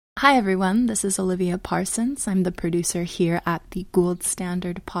Hi everyone, this is Olivia Parsons. I'm the producer here at the Gould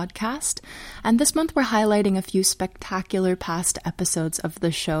Standard podcast, and this month we're highlighting a few spectacular past episodes of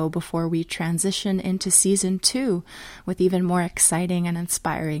the show before we transition into season 2 with even more exciting and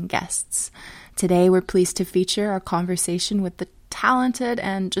inspiring guests. Today we're pleased to feature our conversation with the talented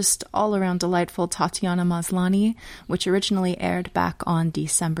and just all-around delightful Tatiana Maslany, which originally aired back on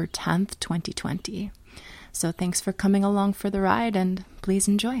December 10th, 2020. So thanks for coming along for the ride, and please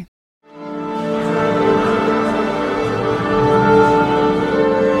enjoy.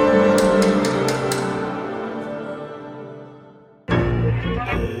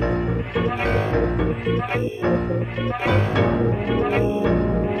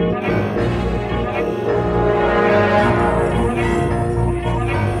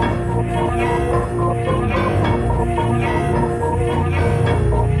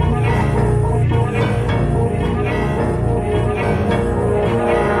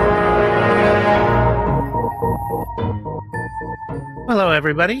 Hello,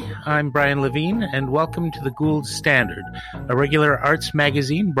 everybody. I'm Brian Levine, and welcome to the Gould Standard, a regular arts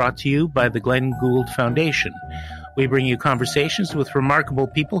magazine brought to you by the Glenn Gould Foundation. We bring you conversations with remarkable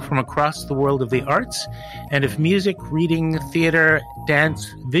people from across the world of the arts, and if music, reading, theater, dance,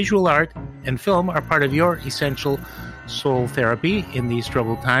 visual art, and film are part of your essential soul therapy in these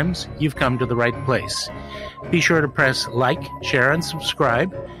troubled times, you've come to the right place. Be sure to press like, share, and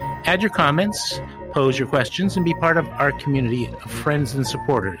subscribe. Add your comments, pose your questions, and be part of our community of friends and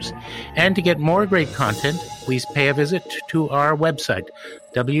supporters. And to get more great content, please pay a visit to our website,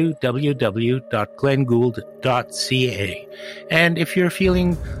 www.glenngould.ca. And if you're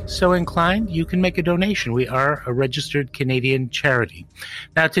feeling so inclined, you can make a donation. We are a registered Canadian charity.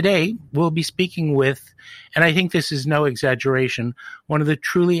 Now, today, we'll be speaking with, and I think this is no exaggeration, one of the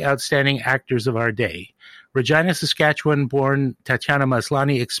truly outstanding actors of our day. Regina, Saskatchewan-born Tatiana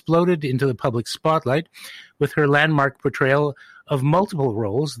Maslany exploded into the public spotlight with her landmark portrayal of multiple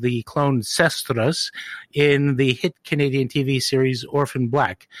roles, the cloned sistras, in the hit Canadian TV series Orphan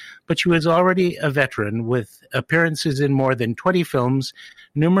Black. But she was already a veteran with appearances in more than 20 films,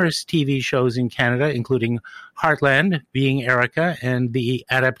 numerous TV shows in Canada, including Heartland, Being Erica, and the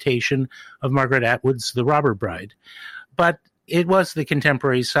adaptation of Margaret Atwood's The Robber Bride. But it was the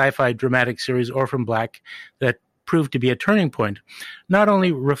contemporary sci-fi dramatic series Orphan Black that proved to be a turning point, not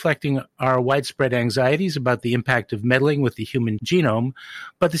only reflecting our widespread anxieties about the impact of meddling with the human genome,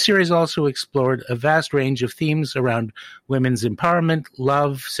 but the series also explored a vast range of themes around women's empowerment,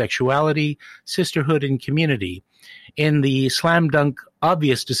 love, sexuality, sisterhood, and community. In the slam dunk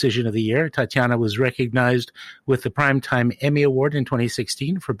obvious decision of the year, Tatiana was recognized with the Primetime Emmy Award in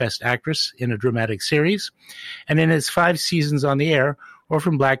 2016 for Best Actress in a Dramatic Series. And in its 5 seasons on the air,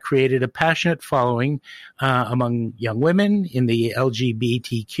 Orphan Black created a passionate following among young women in the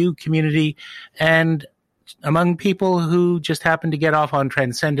LGBTQ community and among people who just happened to get off on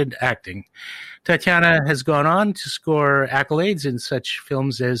transcendent acting. Tatiana has gone on to score accolades in such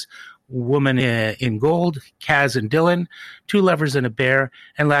films as Woman in Gold, Kaz and Dylan, Two Lovers and a Bear,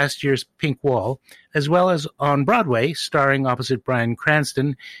 and last year's Pink Wall, as well as on Broadway, starring opposite Bryan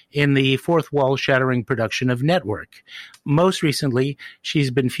Cranston in the fourth wall-shattering production of Network. Most recently,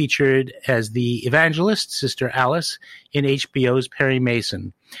 she's been featured as the evangelist, Sister Alice, in HBO's Perry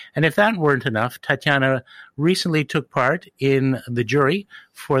Mason. And if that weren't enough, Tatiana recently took part in the jury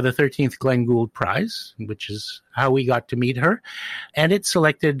for the 13th Glenn Gould Prize, which is how we got to meet her. And it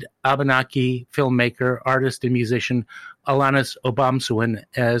selected Abenaki filmmaker, artist, and musician Alanis Obamsawin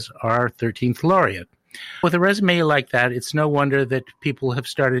as our 13th laureate. With a resume like that, it's no wonder that people have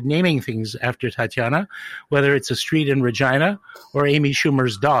started naming things after Tatiana, whether it's a street in Regina or Amy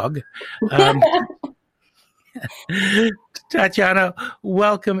Schumer's dog. Tatiana,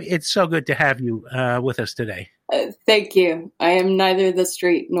 welcome. It's so good to have you with us today. Thank you. I am neither the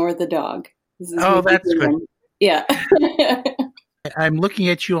street nor the dog. Oh, that's good. Yeah. I'm looking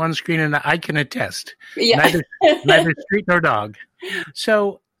at you on screen and I can attest. Yeah. Neither street nor dog.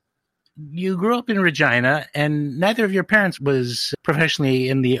 So you grew up in Regina and neither of your parents was professionally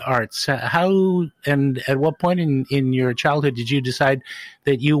in the arts. How and at what point in your childhood did you decide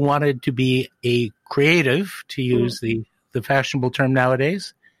that you wanted to be a creative, to use the fashionable term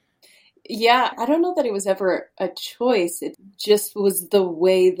nowadays? Yeah, I don't know that it was ever a choice. It just was the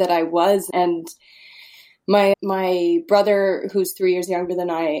way that I was. And my brother, who's 3 years younger than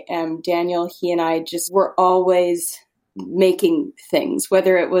I am, Daniel, he and I just were always making things,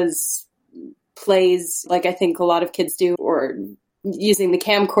 whether it was plays like I think a lot of kids do, or using the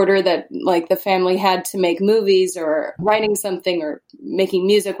camcorder that like the family had to make movies, or writing something or making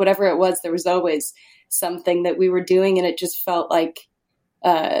music, whatever it was, there was always something that we were doing. And it just felt like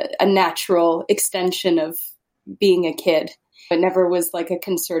a natural extension of being a kid. It never was like a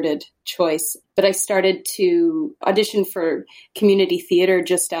concerted choice. But I started to audition for community theater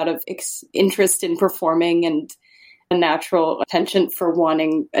just out of interest in performing and a natural penchant for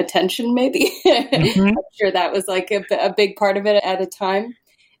wanting attention, maybe. Mm-hmm. I'm sure that was like a big part of it at a time,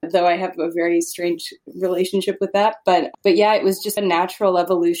 though I have a very strange relationship with that. But yeah, it was just a natural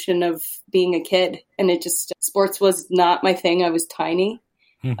evolution of being a kid. And sports was not my thing. I was tiny.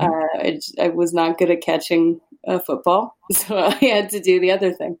 Mm-hmm. I was not good at catching football, so I had to do the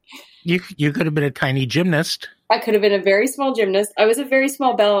other thing. You could have been a tiny gymnast. I could have been a very small gymnast. I was a very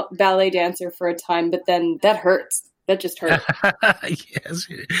small ballet dancer for a time, but then that hurts. That just hurt. Yes,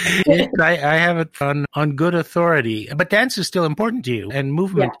 I have it on good authority. But dance is still important to you, and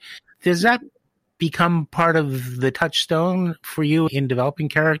movement. Yeah. Does that become part of the touchstone for you in developing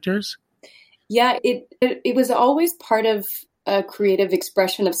characters? Yeah, it was always part of a creative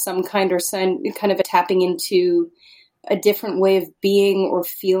expression of some kind, or some kind of a tapping into a different way of being or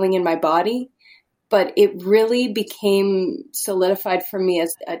feeling in my body. But it really became solidified for me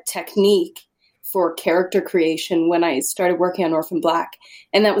as a technique for character creation when I started working on Orphan Black.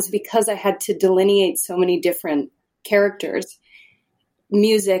 And that was because I had to delineate so many different characters.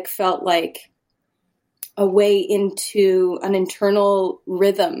 Music felt like a way into an internal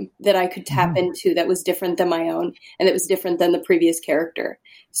rhythm that I could tap into that was different than my own, and that was different than the previous character.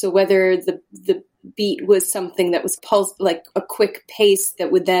 So whether the beat was something that was pulsed, like a quick pace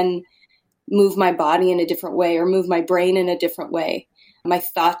that would then move my body in a different way or move my brain in a different way, my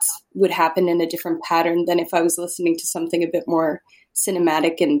thoughts would happen in a different pattern than if I was listening to something a bit more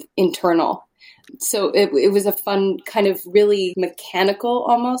cinematic and internal. So it was a fun kind of really mechanical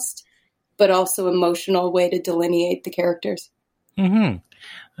almost, but also emotional way to delineate the characters. Mm-hmm.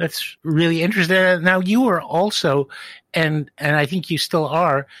 That's really interesting. Now, you were also, and I think you still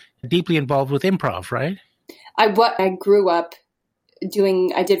are, deeply involved with improv, right? I grew up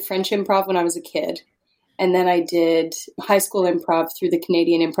I did French improv when I was a kid. And then I did high school improv through the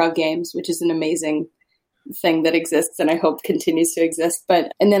Canadian Improv Games, which is an amazing thing that exists and I hope continues to exist.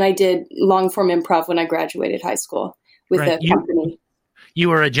 And then I did long form improv when I graduated high school with a company. You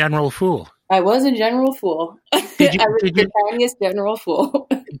were a general fool. I was a general fool. I was the tiniest general fool.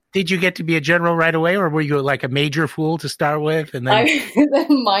 Did you get to be a general right away, or were you like a major fool to start with? And then I was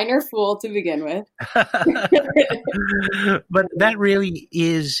a minor fool to begin with. But that really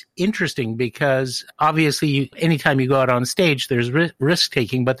is interesting because obviously anytime you go out on stage, there's risk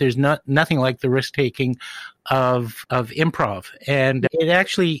taking, but there's nothing like the risk taking of improv. And it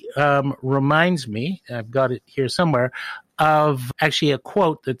actually reminds me, I've got it here somewhere, of actually a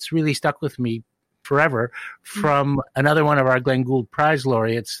quote that's really stuck with me forever from another one of our Glenn Gould Prize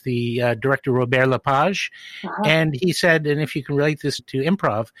laureates, the director Robert Lepage. Uh-huh. And he said, and if you can relate this to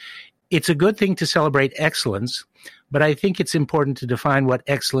improv, it's a good thing to celebrate excellence, but I think it's important to define what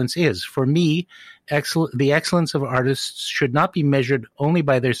excellence is. For me, the excellence of artists should not be measured only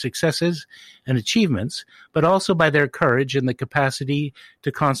by their successes and achievements, but also by their courage and the capacity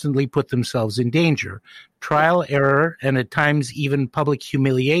to constantly put themselves in danger. Trial, error, and at times even public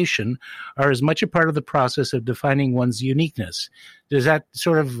humiliation are as much a part of the process of defining one's uniqueness. Does that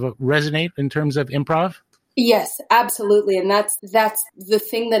sort of resonate in terms of improv? Yes, absolutely. And that's the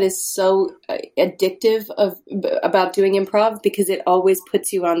thing that is so addictive about doing improv, because it always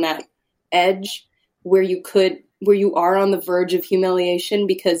puts you on that edge where you are on the verge of humiliation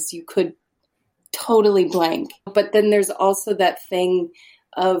because you could totally blank. But then there's also that thing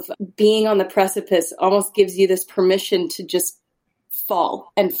of being on the precipice almost gives you this permission to just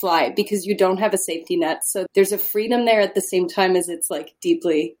fall and fly because you don't have a safety net. So there's a freedom there at the same time as it's like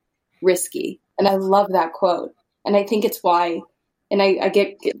deeply risky. And I love that quote. And I think it's why, and I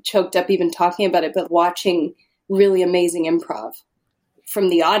get choked up even talking about it, but watching really amazing improv from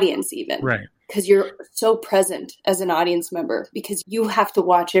the audience even. Right. Because you're so present as an audience member because you have to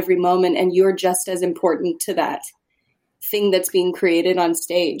watch every moment and you're just as important to that thing that's being created on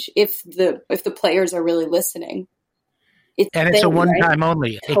stage if the players are really listening. It's a one-time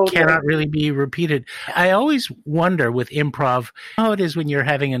only. Totally. It cannot really be repeated. I always wonder with improv how it is when you're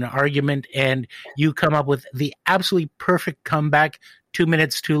having an argument and you come up with the absolutely perfect comeback 2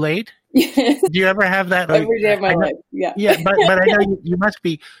 minutes too late. Do you ever have that? Every day of my life, yeah. Yeah, but I know you must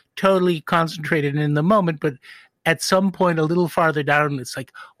be totally concentrated in the moment, but at some point a little farther down, it's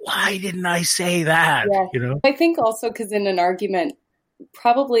like, why didn't I say that? Yeah. You know? I think also because in an argument,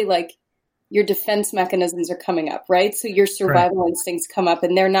 probably like your defense mechanisms are coming up, right? So your survival instincts come up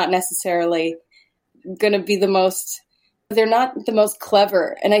and they're not necessarily going to be they're not the most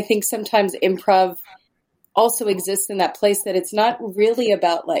clever. And I think sometimes improv also exists in that place that it's not really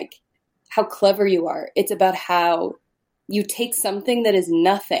about like how clever you are. It's about how you take something that is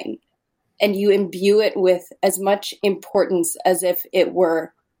nothing and you imbue it with as much importance as if it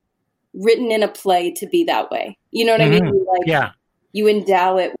were written in a play to be that way. You know what I mean? You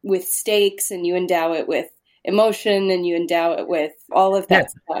endow it with stakes and you endow it with emotion and you endow it with all of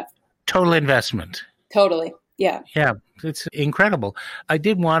that stuff. Total investment. Totally. Yeah. Yeah. It's incredible. I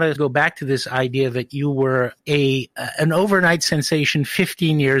did want to go back to this idea that you were an overnight sensation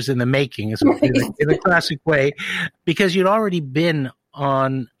 15 years in the making, in a classic way, because you'd already been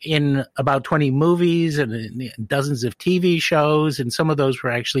in about 20 movies and dozens of TV shows, and some of those were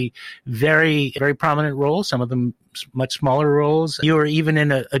actually very, very prominent roles, some of them much smaller roles. You were even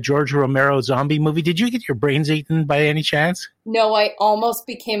in a George Romero zombie movie. Did you get your brains eaten by any chance? No, I almost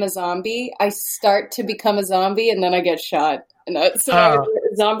became a zombie. I start to become a zombie and then I get shot. And I was a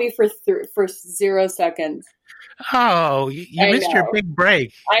zombie for 0 seconds. Oh, you missed your big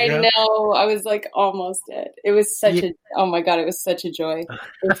break. I know. I was like almost dead. It was oh my God, it was such a joy. It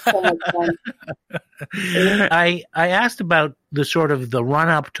was so much fun. I asked about the run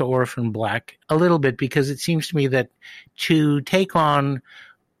up to Orphan Black a little bit because it seems to me that to take on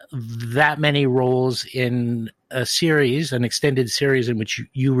that many roles in a series, an extended series in which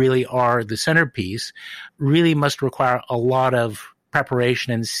you really are the centerpiece, really must require a lot of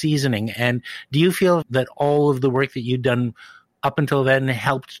preparation and seasoning. And do you feel that all of the work that you've done up until then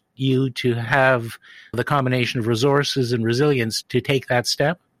helped you to have the combination of resources and resilience to take that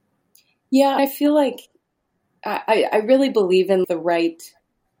step? Yeah, I feel like I really believe in the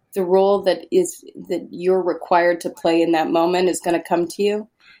role that you're required to play in that moment is going to come to you.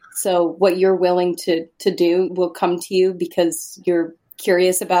 So what you're willing to do will come to you because you're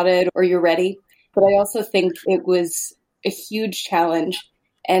curious about it or you're ready. But I also think it was a huge challenge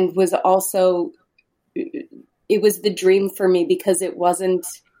and was also, it was the dream for me because it wasn't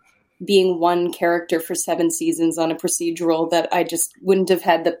being one character for 7 seasons on a procedural that I just wouldn't have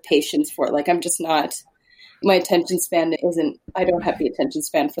had the patience for. Like, I'm just not, my attention span I don't have the attention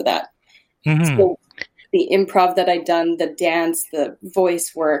span for that. Mm-hmm. So the improv that I'd done, the dance, the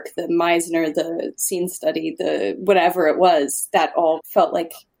voice work, the Meisner, the scene study, the whatever it was, that all felt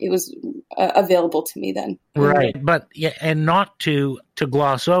like it was available to me then. Right. But yeah, and not to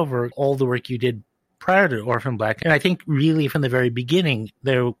gloss over all the work you did prior to Orphan Black. And I think really from the very beginning,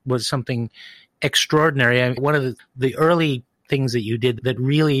 there was something extraordinary. I mean, one of the early things that you did that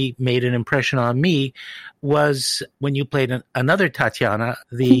really made an impression on me was when you played another Tatiana,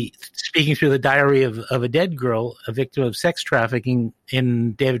 speaking through the diary of a dead girl, a victim of sex trafficking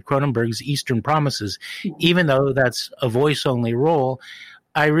in David Cronenberg's Eastern Promises. Mm-hmm. Even though that's a voice-only role,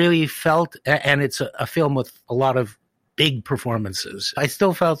 I really felt, and it's a film with a lot of big performances, I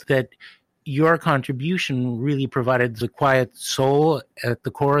still felt that your contribution really provided the quiet soul at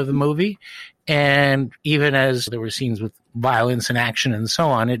the core of the movie. And even as there were scenes with violence and action and so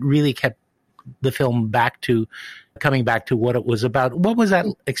on, it really kept the film coming back to what it was about. What was that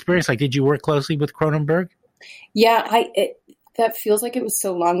experience like? Did you work closely with Cronenberg? Yeah, that feels like it was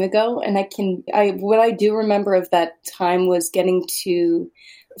so long ago. And what I do remember of that time was getting to,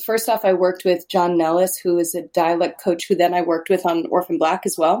 first off, I worked with John Nellis, who is a dialect coach who then I worked with on Orphan Black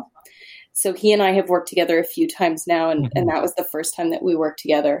as well. So he and I have worked together a few times now. And, mm-hmm. and that was the first time that we worked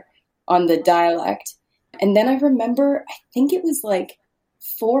together on the dialect. And then I remember, I think it was like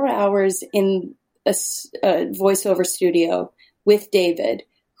 4 hours in a voiceover studio with David,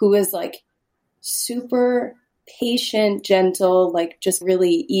 who was like super patient, gentle, like just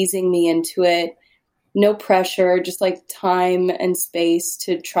really easing me into it. No pressure, just like time and space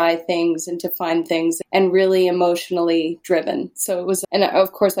to try things and to find things, and really emotionally driven. So it was, and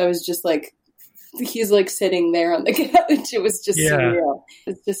of course I was just like, he's like sitting there on the couch. It was just surreal.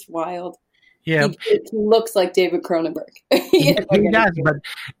 It's just wild. Yeah, he looks like David Cronenberg. He does, but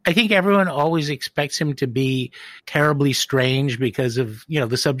I think everyone always expects him to be terribly strange because of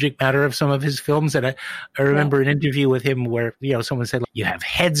the subject matter of some of his films. And I remember an interview with him where someone said, you have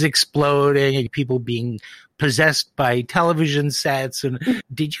heads exploding and people being possessed by television sets. And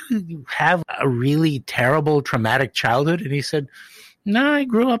did you have a really terrible, traumatic childhood? And he said, no, I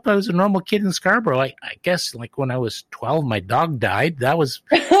grew up, I was a normal kid in Scarborough. I guess like when I was 12, my dog died. That was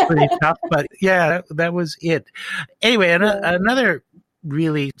pretty tough, but yeah, that was it. Anyway, another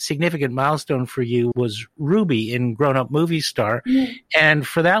really significant milestone for you was Ruby in Grown Up Movie Star. Mm. And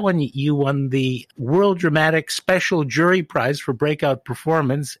for that one, you won the World Dramatic Special Jury Prize for Breakout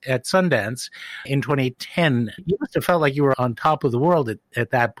Performance at Sundance in 2010. You must have felt like you were on top of the world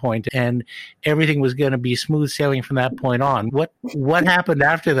at that point, and everything was going to be smooth sailing from that point on. What happened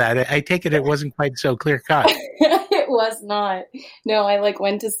after that? I take it wasn't quite so clear cut. It was not. No, I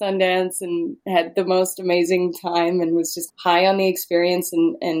went to Sundance and had the most amazing time and was just high on the experience.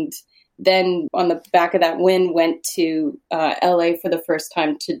 And then on the back of that win, went to LA for the first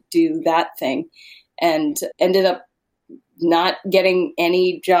time to do that thing and ended up not getting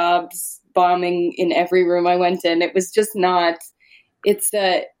any jobs, bombing in every room I went in. It was just not, it's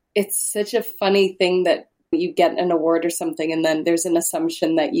such a funny thing that you get an award or something and then there's an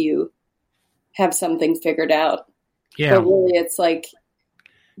assumption that you have something figured out. Yeah. But really, it's like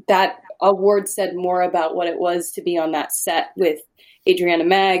that award said more about what it was to be on that set with Adriana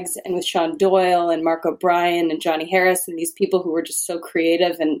Maggs and with Sean Doyle and Mark O'Brien and Johnny Harris and these people who were just so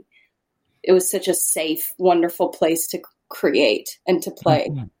creative. And it was such a safe, wonderful place to create and to play.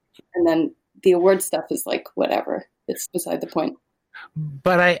 Mm-hmm. And then the award stuff is whatever. It's beside the point.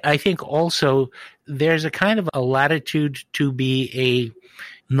 But I think also there's a kind of a latitude to be a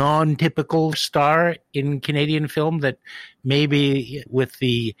non-typical star in Canadian film that maybe with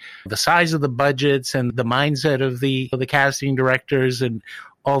the size of the budgets and the mindset of the casting directors and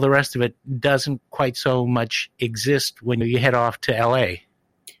all the rest of it doesn't quite so much exist when you head off to LA.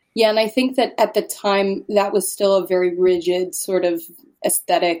 Yeah, and I think that at the time that was still a very rigid sort of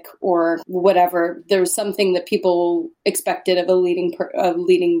aesthetic or whatever. There was something that people expected of a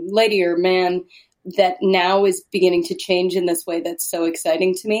leading lady or man that now is beginning to change in this way that's so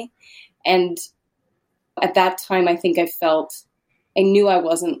exciting to me. And at that time, I think I knew I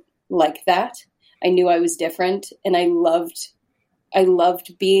wasn't like that. I knew I was different, and I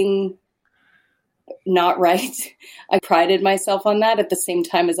loved being not right. I prided myself on that at the same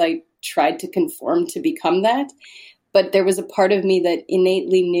time as I tried to conform to become that. But there was a part of me that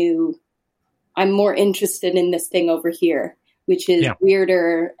innately knew I'm more interested in this thing over here, which is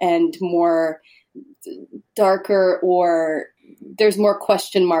weirder and more darker, or there's more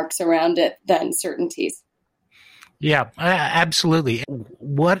question marks around it than certainties. Yeah, absolutely.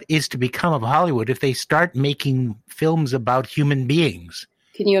 What is to become of Hollywood if they start making films about human beings?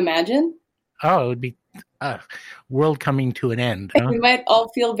 Can you imagine? Oh, it would be world coming to an end. Huh? We might all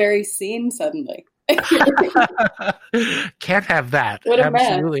feel very seen suddenly. Can't have that. What a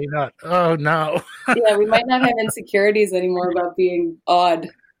Absolutely mess. Not. Oh, no. Yeah, we might not have insecurities anymore about being odd.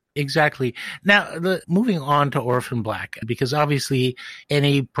 Exactly. Now, moving on to Orphan Black, because obviously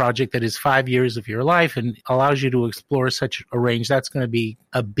any project that is 5 years of your life and allows you to explore such a range, that's going to be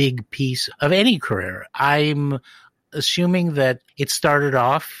a big piece of any career. I'm assuming that it started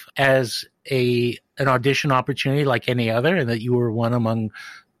off as an audition opportunity like any other, and that you were one among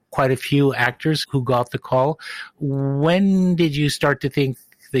quite a few actors who got the call. When did you start to think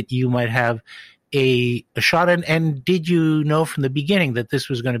that you might have a shot? And did you know from the beginning that this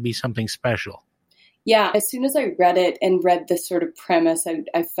was going to be something special? Yeah, as soon as I read it and read the sort of premise,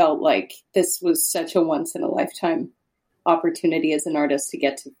 I felt like this was such a once-in-a-lifetime opportunity as an artist to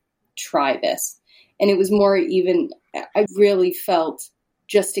get to try this. And it was more even, I really felt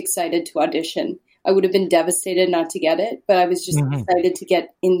just excited to audition. I would have been devastated not to get it, but I was just excited to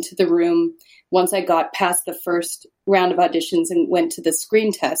get into the room. Once I got past the first round of auditions and went to the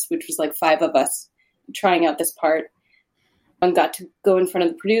screen test, which was 5 of us trying out this part, and got to go in front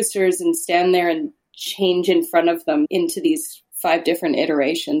of the producers and stand there and change in front of them into these 5 different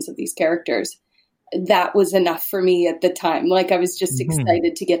iterations of these characters. That was enough for me at the time. I was just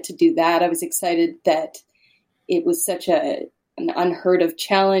excited to get to do that. I was excited that it was such an unheard of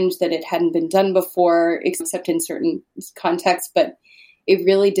challenge, that it hadn't been done before, except in certain contexts, but it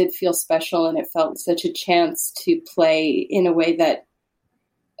really did feel special, and it felt such a chance to play in a way that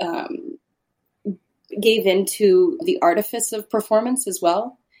gave into the artifice of performance as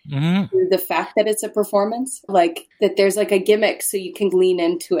well. The fact that it's a performance, that there's a gimmick so you can lean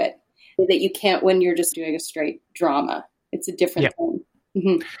into it, that you can't when you're just doing a straight drama. It's a different thing.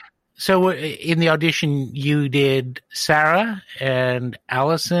 Mm-hmm. So in the audition, you did Sarah and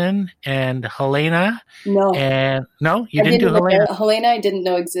Alison and Helena. No. And no, you didn't do Helena. Helena, I didn't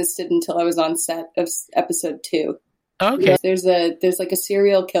know existed until I was on set of episode 2. Okay. There's a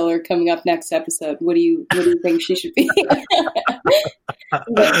serial killer coming up next episode. What do you think she should be?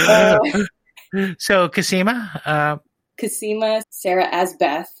 So Cosima? Cosima, Sarah as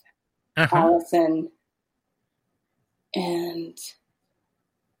Beth, Alison, and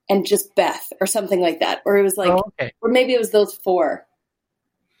just Beth or something like that. Or it was or maybe it was those 4.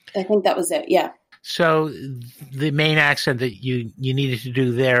 I think that was it. Yeah. So the main accent that you needed to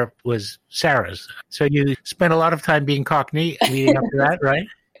do there was Sarah's. So you spent a lot of time being Cockney leading up to that, right?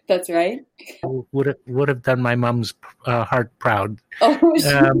 That's right. Would have done my mom's heart proud. Oh,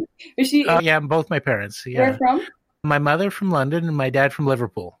 was she? Yeah, both my parents. Yeah. Where from? My mother from London and my dad from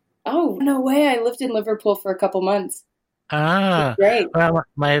Liverpool. Oh, no way. I lived in Liverpool for a couple months. Ah, great. Well,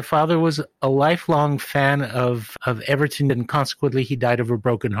 my father was a lifelong fan of Everton, and consequently, he died of a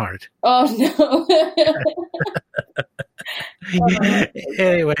broken heart. Oh, no.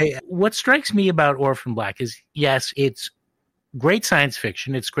 Anyway, what strikes me about Orphan Black is, yes, it's great science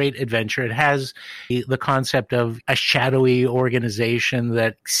fiction. It's great adventure. It has the concept of a shadowy organization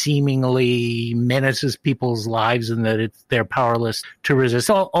that seemingly menaces people's lives and that they're powerless to resist.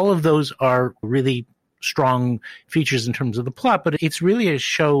 All of those are really strong features in terms of the plot, but it's really a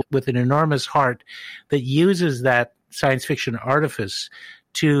show with an enormous heart that uses that science fiction artifice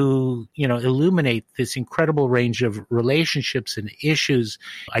to, illuminate this incredible range of relationships and issues,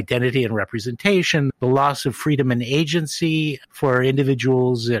 identity and representation, the loss of freedom and agency for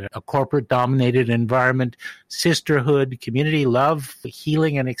individuals in a corporate dominated environment, sisterhood, community, love,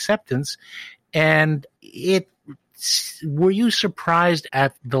 healing, and acceptance. And were you surprised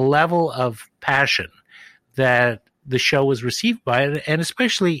at the level of passion that the show was received by, and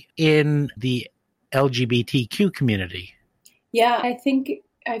especially in the LGBTQ community? Yeah,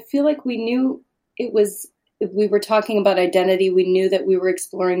 I feel like we knew if we were talking about identity, we knew that we were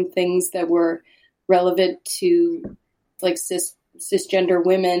exploring things that were relevant to like cisgender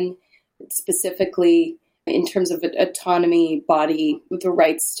women, specifically in terms of autonomy, body, the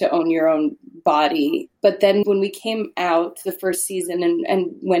rights to own your own body. But then when we came out the first season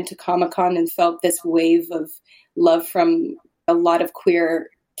and went to Comic-Con and felt this wave of love from a lot of queer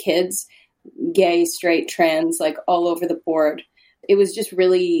kids, gay, straight, trans, like all over the board, it was just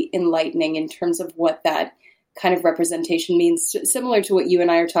really enlightening in terms of what that kind of representation means, similar to what you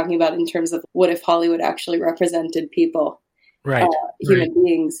and I are talking about in terms of what if Hollywood actually represented people, right? Human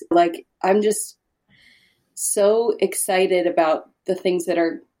beings. Like, I'm just so excited about the things that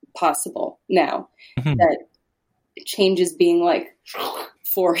are possible now, that change is being like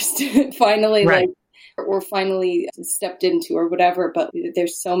forced finally, right. Like, or finally stepped into or whatever. But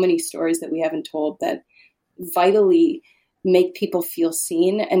there's so many stories that we haven't told that vitally make people feel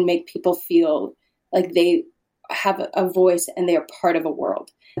seen and make people feel like they have a voice and they are part of a world.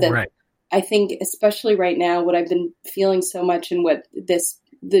 That right. I think, especially right now, what I've been feeling so much and what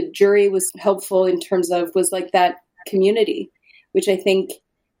the jury was helpful in terms of was like that community, which I think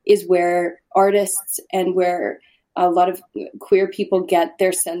is where artists and where a lot of queer people get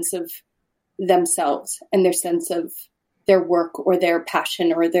their sense of themselves and their sense of their work or their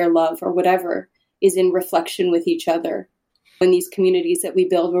passion or their love or whatever is in reflection with each other. In these communities that we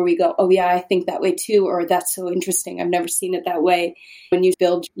build where we go, oh yeah, I think that way too, or that's so interesting, I've never seen it that way. When you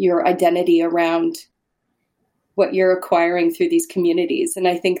build your identity around what you're acquiring through these communities. And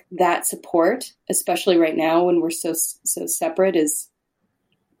I think that support, especially right now when we're so separate, is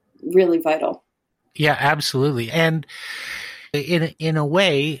really vital. Yeah, absolutely. And in a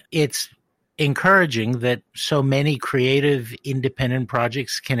way, it's encouraging that so many creative independent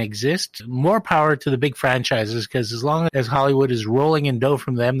projects can exist. More power to the big franchises, because as long as Hollywood is rolling in dough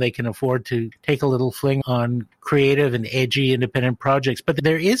from them, they can afford to take a little fling on creative and edgy independent projects. But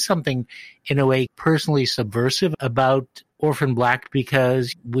there is something, in a way, personally subversive about Orphan Black,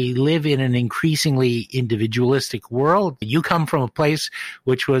 because we live in an increasingly individualistic world. You come from a place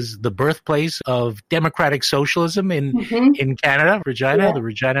which was the birthplace of democratic socialism in Canada, Regina, the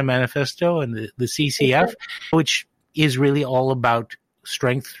Regina Manifesto and the CCF, which is really all about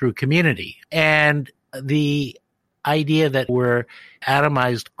strength through community. And the idea that we're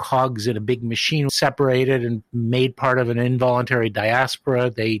atomized cogs in a big machine, separated and made part of an involuntary diaspora.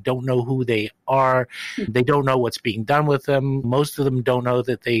 They don't know who they are. They don't know what's being done with them. Most of them don't know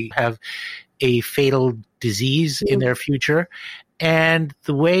that they have a fatal disease in their future. And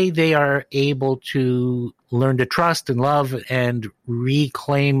the way they are able to learn to trust and love and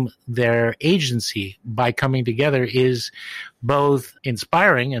reclaim their agency by coming together is both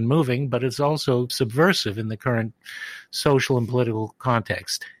inspiring and moving, but it's also subversive in the current social and political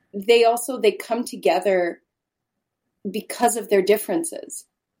context. They come together because of their differences,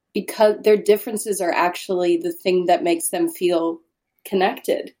 because their differences are actually the thing that makes them feel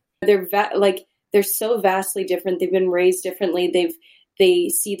connected. They're so vastly different. They've been raised differently. They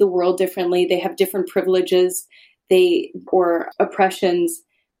see the world differently. They have different privileges, or oppressions,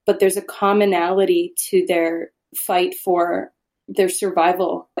 but there's a commonality to their fight for their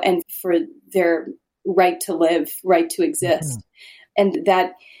survival and for their right to live, right to exist. And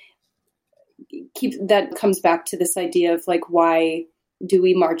that comes back to this idea of like, why do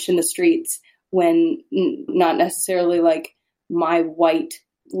we march in the streets when not necessarily like my white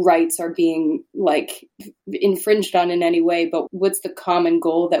rights are being like infringed on in any way, but what's the common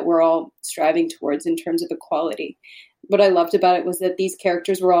goal that we're all striving towards in terms of equality? What I loved about it was that these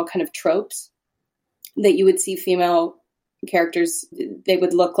characters were all kind of tropes that you would see female characters. They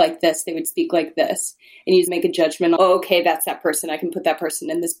would look like this, they would speak like this, and you just make a judgment. Oh, okay, that's that person. I can put that person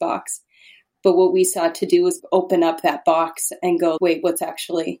in this box. But what we sought to do was open up that box and go, wait, what's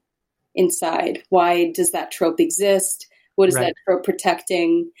actually inside? Why does that trope exist? What is that trope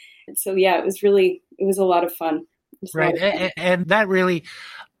protecting? And so, yeah, it was a lot of fun. Right. And that really,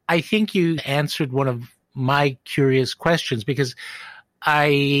 I think you answered one of my curious questions, because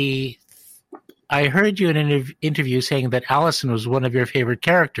I heard you in an interview saying that Alison was one of your favorite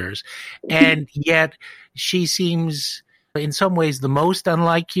characters, and yet she seems in some ways the most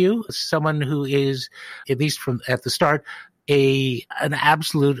unlike you, someone who is, at least from at the start, an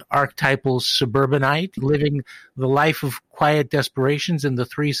absolute archetypal suburbanite, living the life of quiet desperations in the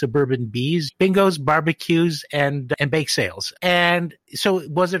three suburban Bs: bingos, barbecues, and bake sales. And so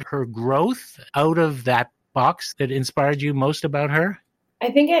was it her growth out of that box that inspired you most about her?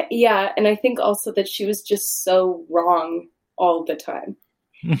 I think, and I think also that she was just so wrong all the time.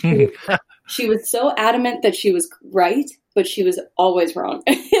 She was so adamant that she was right, but she was always wrong.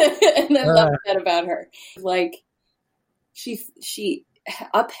 And I love that about her. Like, she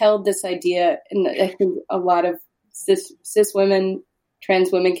upheld this idea, and I think a lot of cis women,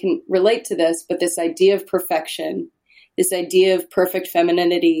 trans women can relate to this, but this idea of perfection, this idea of perfect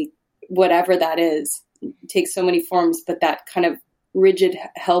femininity, whatever that is, takes so many forms, but that kind of rigid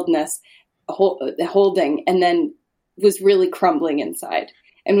heldness, holding, and then was really crumbling inside,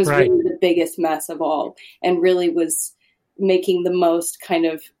 and was really the biggest mess of all, and really was making the most kind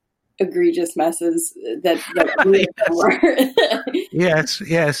of egregious messes that were.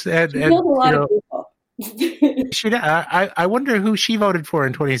 Yes. And killed a lot of people. I wonder who she voted for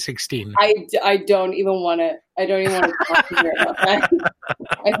in 2016. I don't even want to talk to her about that.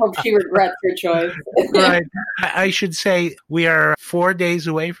 I hope she regrets her choice. Right. I should say we are 4 days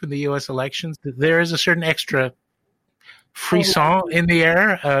away from the U.S. elections. There is a certain extra frisson in the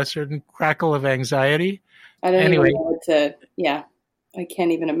air, a certain crackle of anxiety. I don't even know I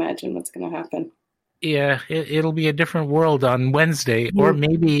can't even imagine what's going to happen. Yeah, it'll be a different world on Wednesday, or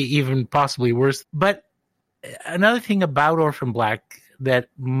maybe even possibly worse. But another thing about Orphan Black that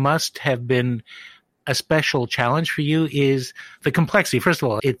must have been a special challenge for you is the complexity. First of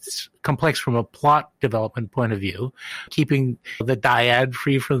all, it's complex from a plot development point of view, keeping the dyad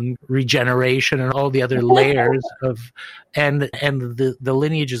free from regeneration and all the other layers of and the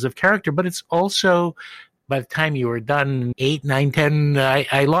lineages of character. But it's also, by the time you were done, 8, 9, 10,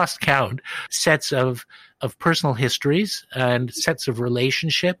 I lost count, sets of personal histories and sets of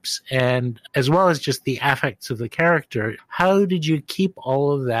relationships, and as well as just the affects of the character. How did you keep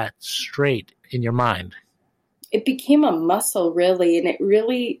all of that straight in your mind? It became a muscle, really, and it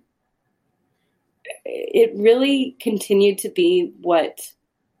really continued to be what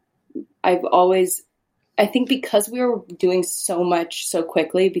I've always, I think, because we were doing so much so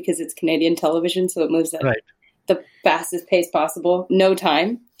quickly, because it's Canadian television, so it moves at the fastest pace possible, no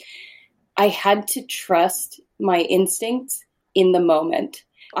time. I had to trust my instincts in the moment.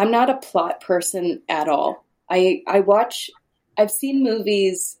 I'm not a plot person at all. I've seen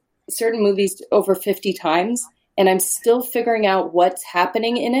certain movies over 50 times, and I'm still figuring out what's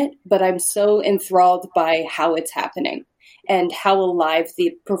happening in it, but I'm so enthralled by how it's happening and how alive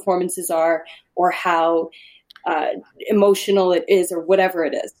the performances are, or how emotional it is, or whatever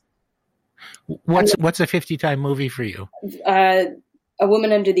it is. What's a 50-time movie for you? A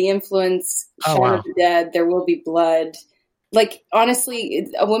Woman Under the Influence, Shaun of the Dead, There Will Be Blood. Like, honestly,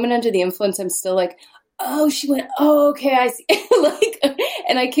 A Woman Under the Influence, I'm still like, oh, she went, oh, okay, I see.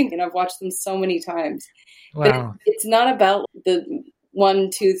 And I've watched them so many times. Wow. But it's not about the 1,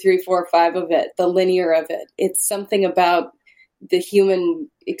 2, 3, 4, 5 of it, the linear of it. It's something about the human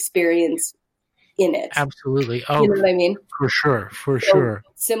experience in it. Absolutely. Oh, you know what I mean? For sure.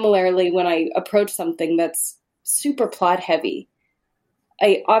 Similarly, when I approach something that's super plot heavy,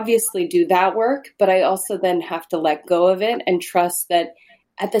 I obviously do that work, but I also then have to let go of it and trust that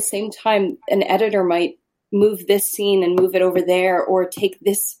at the same time, an editor might move this scene and move it over there, or take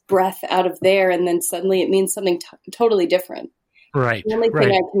this breath out of there, and then suddenly it means something totally different. Right. The only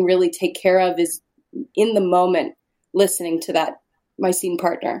thing I can really take care of is in the moment, listening to my scene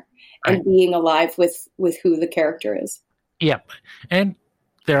partner, and being alive with who the character is. Yep. And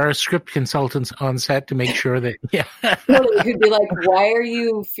There are script consultants on set to make sure that, yeah. Totally, who'd be like, why are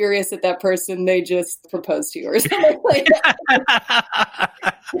you furious at that person they just proposed to you or something like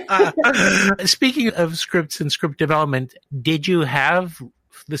that? Speaking of scripts and script development, did you have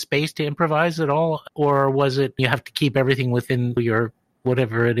the space to improvise at all? Or was it you have to keep everything within your,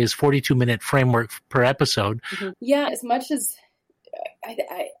 whatever it is, 42-minute framework per episode? Mm-hmm. Yeah, as much as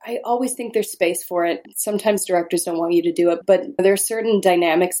I always think there's space for it. Sometimes directors don't want you to do it, but there are certain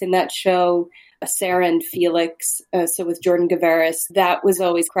dynamics in that show. Sarah and Felix, so with Jordan Gavaris, that was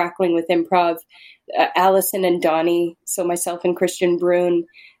always crackling with improv. Alison and Donnie, so myself and Christian Brune,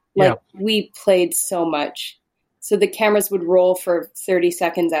 we played so much. So the cameras would roll for 30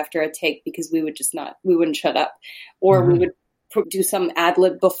 seconds after a take because we wouldn't shut up. Or we would do some ad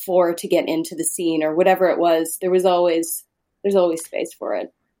lib before to get into the scene or whatever it was. There's always space for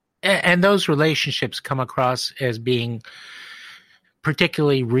it. And those relationships come across as being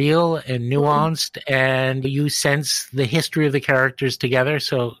particularly real and nuanced, and you sense the history of the characters together.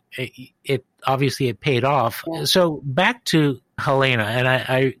 So it obviously paid off. Yeah. So back to Helena, and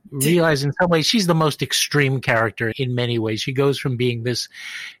I realize in some ways she's the most extreme character in many ways. She goes from being this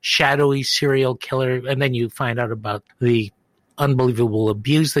shadowy serial killer, and then you find out about the unbelievable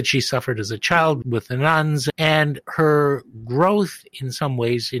abuse that she suffered as a child with the nuns, and her growth in some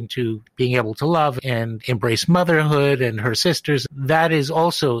ways into being able to love and embrace motherhood and her sisters. That is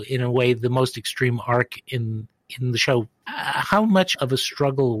also, in a way, the most extreme arc in the show. How much of a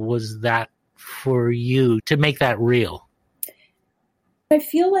struggle was that for you to make that real? I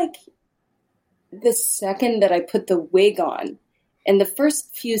feel like the second that I put the wig on, and the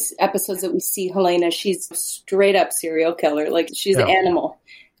first few episodes that we see Helena, she's straight up serial killer. Like, she's an animal.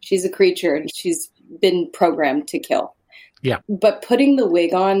 She's a creature, and she's been programmed to kill. Yeah. But putting the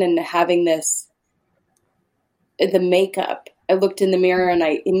wig on and having the makeup, I looked in the mirror and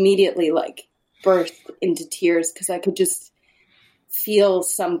I immediately burst into tears because I could just feel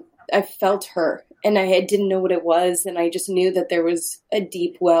I felt her, and I didn't know what it was. And I just knew that there was a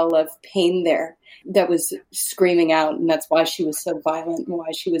deep well of pain there that was screaming out. And that's why she was so violent and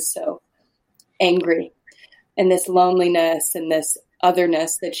why she was so angry, and this loneliness and this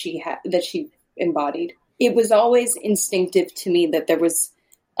otherness that she embodied. It was always instinctive to me that there was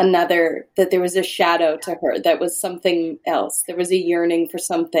a shadow to her, that was something else. There was a yearning for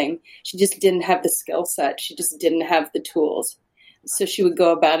something. She just didn't have the skill set. She just didn't have the tools. So she would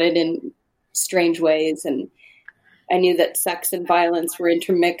go about it in strange ways. And I knew that sex and violence were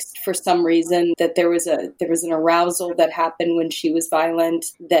intermixed for some reason, that there was an arousal that happened when she was violent,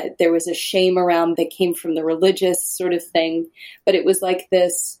 that there was a shame around that came from the religious sort of thing. But it was like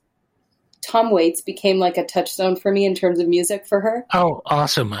this, Tom Waits became like a touchstone for me in terms of music for her. Oh,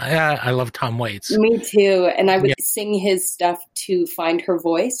 awesome. I love Tom Waits. Me too. And I would sing his stuff to find her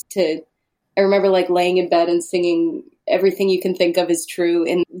voice. I remember laying in bed and singing Everything You Can Think Of Is True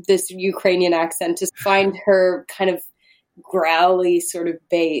in this Ukrainian accent to find her kind of growly sort of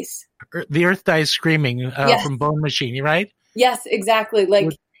bass. The Earth Dies Screaming from Bone Machine, right? Yes, exactly.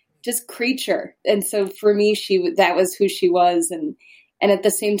 Just creature. And so for me, that was who she was. And at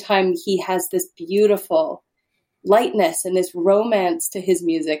the same time, he has this beautiful lightness and this romance to his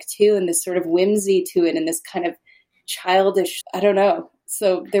music too, and this sort of whimsy to it, and this kind of childish, I don't know.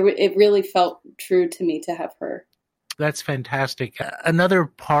 So it really felt true to me to have her. That's fantastic. Another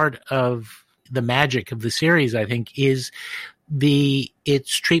part of the magic of the series, I think, is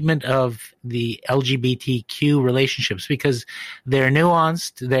its treatment of the LGBTQ relationships, because they're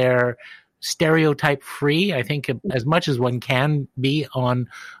nuanced, they're stereotype free, I think, as much as one can be in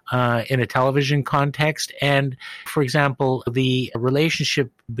a television context. And for example, the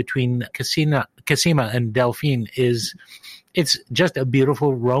relationship between Cosima and Delphine it's just a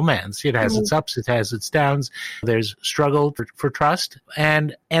beautiful romance. It has its ups, it has its downs. There's struggle for trust.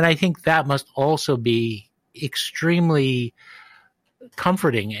 And I think that must also be extremely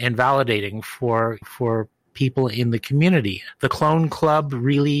comforting and validating for people in the community. The Clone Club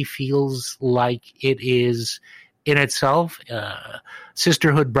really feels like it is in itself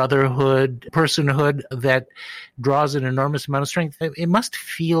sisterhood, brotherhood, personhood that draws an enormous amount of strength. It must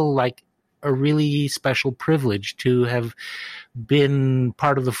feel like a really special privilege to have been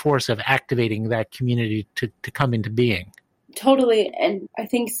part of the force of activating that community to come into being. Totally. And I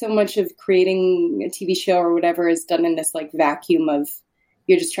think so much of creating a TV show or whatever is done in this vacuum of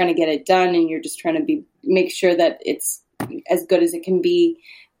you're just trying to get it done and you're just trying to make sure that it's as good as it can be.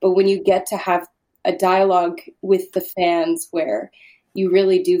 But when you get to have a dialogue with the fans where you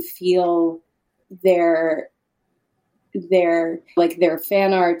really do feel their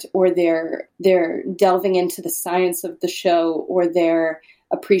fan art, or they're delving into the science of the show, or they're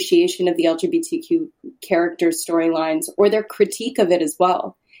appreciation of the LGBTQ characters' storylines or their critique of it as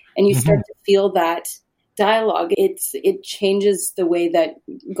well. And you start to feel that dialogue. It changes the way that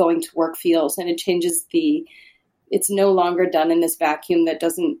going to work feels, and it changes it's no longer done in this vacuum that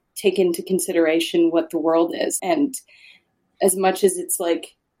doesn't take into consideration what the world is. And as much as it's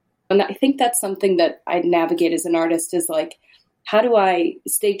like, and I think that's something that I navigate as an artist is like, how do I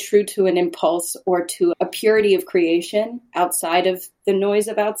stay true to an impulse or to a purity of creation outside of the noise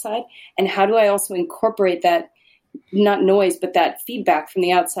of outside? And how do I also incorporate that, not noise, but that feedback from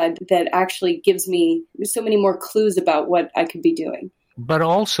the outside that actually gives me so many more clues about what I could be doing? But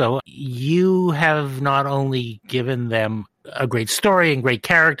also, you have not only given them a great story and great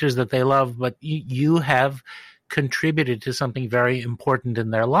characters that they love, but you have contributed to something very important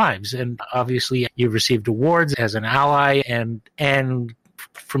in their lives. And obviously you've received awards as an ally, and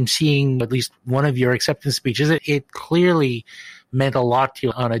from seeing at least one of your acceptance speeches, it clearly meant a lot to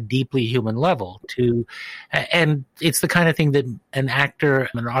you on a deeply human level. And it's the kind of thing that an actor,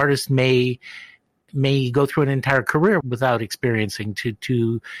 an artist may go through an entire career without experiencing,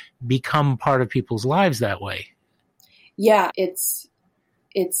 to become part of people's lives that way. Yeah, it's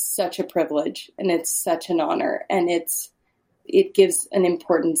such a privilege, and it's such an honor, and it gives an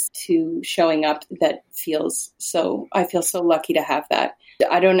importance to showing up that I feel so lucky to have that.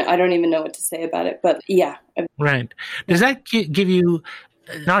 I don't even know what to say about it, but yeah. Right. Does that give you,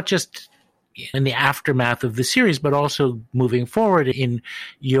 not just in the aftermath of the series, but also moving forward in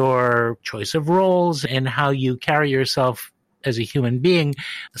your choice of roles and how you carry yourself as a human being,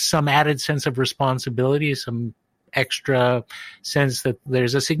 some added sense of responsibility, some extra sense that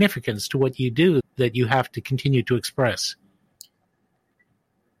there's a significance to what you do that you have to continue to express?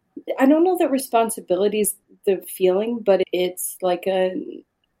 I don't know that responsibility is the feeling, but it's like a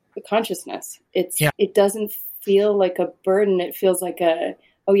consciousness. It doesn't feel like a burden. It feels like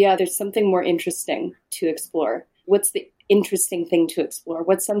there's something more interesting to explore. What's the interesting thing to explore?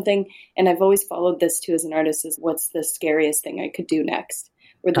 What's something, and I've always followed this too as an artist, is what's the scariest thing I could do next?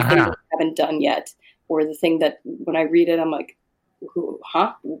 Or the thing that I haven't done yet? Or the thing that when I read it, I'm like,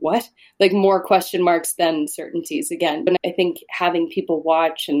 what? Like more question marks than certainties again. But I think having people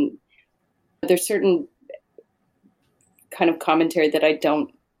watch, and there's certain kind of commentary that I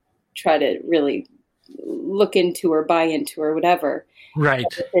don't try to really look into or buy into or whatever. Right.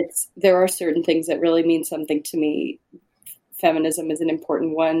 There are certain things that really mean something to me. Feminism is an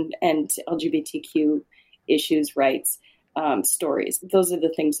important one, and LGBTQ issues, rights. Stories. Those are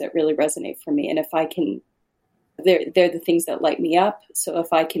the things that really resonate for me. And if I can, they're the things that light me up. So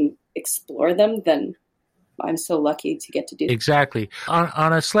if I can explore them, then I'm so lucky to get to do that. Exactly.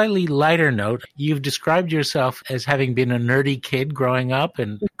 On a slightly lighter note, you've described yourself as having been a nerdy kid growing up,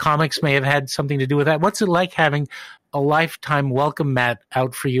 and comics may have had something to do with that. What's it like having a lifetime welcome mat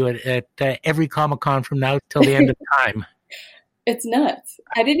out for you at every Comic-Con from now till the end of time? It's nuts.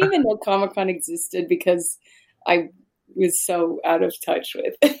 I didn't even know Comic-Con existed because I was so out of touch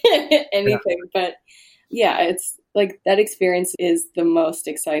with anything. Yeah. But yeah, it's like that experience is the most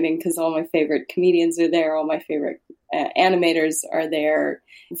exciting because all my favorite comedians are there. All my favorite animators are there,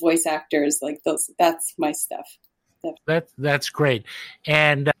 voice actors, like those. That's my stuff. That's great.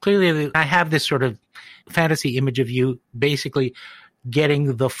 And clearly I have this sort of fantasy image of you basically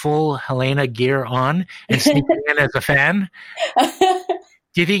getting the full Helena gear on and sneaking in as a fan.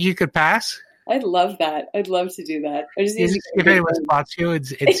 Do you think you could pass? I'd love that. I'd love to do that. If anyone spots you and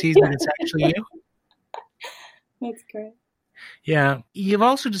sees that it's actually you. That's great. Yeah. You've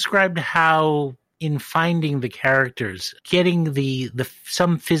also described how in finding the characters, getting the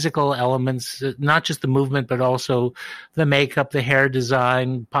some physical elements, not just the movement, but also the makeup, the hair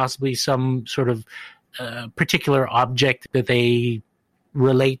design, possibly some sort of particular object that they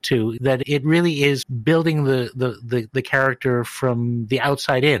relate to, that it really is building the character from the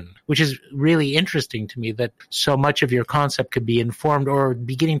outside in, which is really interesting to me, that so much of your concept could be informed or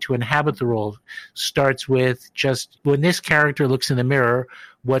beginning to inhabit the role starts with just when this character looks in the mirror,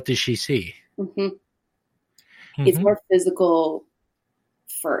 what does she see? Mm-hmm. Mm-hmm. It's more physical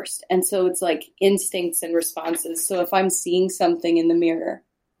first. And so it's like instincts and responses. So if I'm seeing something in the mirror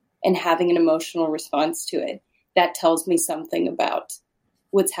and having an emotional response to it, that tells me something about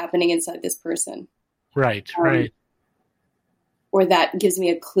what's happening inside this person. Right, right. Or that gives me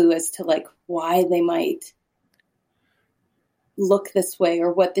a clue as to like why they might look this way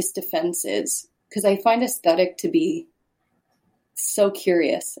or what this defense is. Because I find aesthetic to be so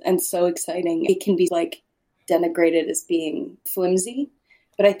curious and so exciting. It can be like denigrated as being flimsy,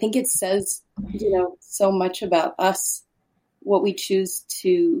 but I think it says, so much about us, what we choose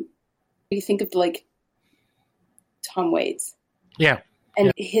to, you think of like Tom Waits. Yeah.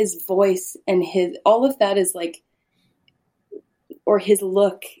 And his voice and all of that is like, or his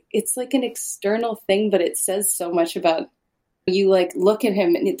look, it's like an external thing, but it says so much about you. Like, look at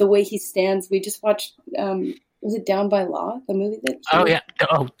him and the way he stands. We just watched, was it Down by Law, the movie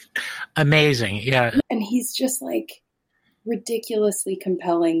amazing. Yeah. And he's just like ridiculously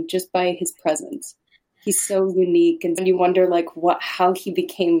compelling just by his presence. He's so unique, and you wonder like how he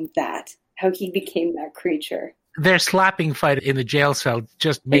became that creature. Their slapping fight in the jail cell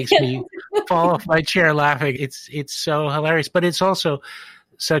just makes me fall off my chair laughing. It's so hilarious, but it's also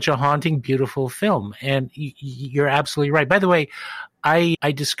such a haunting, beautiful film. And you're absolutely right. By the way, I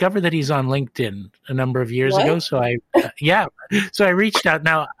discovered that he's on LinkedIn a number of years ago. So so I reached out.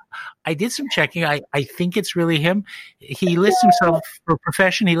 Now, I did some checking. I think it's really him. He lists himself for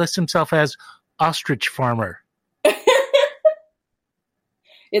profession. He lists himself as ostrich farmer.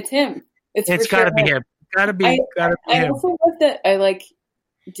 It's him. It's got to be him. Gotta be him. I also love that I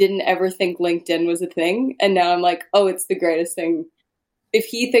didn't ever think LinkedIn was a thing, and now I'm like, oh, it's the greatest thing. If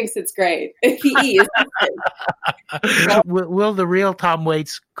he thinks it's great, if he is, will the real Tom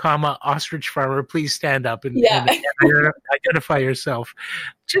Waits, ostrich farmer, please stand up and identify yourself?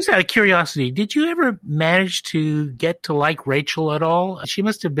 Just out of curiosity, did you ever manage to get to like Rachel at all? She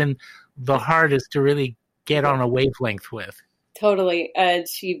must have been the hardest to really get on a wavelength with. Totally.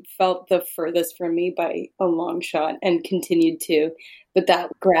 She felt the furthest from me by a long shot and continued to. But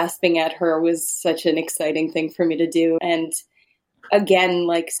that grasping at her was such an exciting thing for me to do. And again,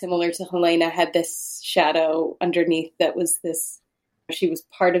 like similar to Helena, had this shadow underneath that was this, she was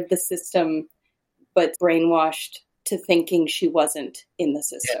part of the system, but brainwashed to thinking she wasn't in the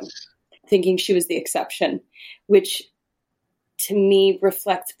system, thinking she was the exception, which to me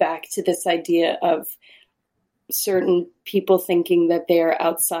reflects back to this idea of certain people thinking that they are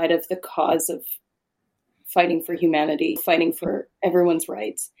outside of the cause of fighting for humanity, fighting for everyone's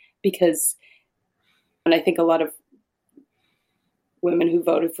rights. Because, and I think a lot of women who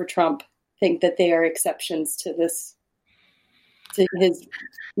voted for Trump think that they are exceptions to this, to his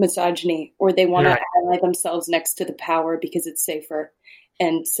misogyny, or they want to ally themselves next to the power because it's safer.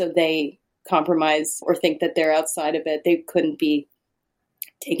 And so they compromise or think that they're outside of it. They couldn't be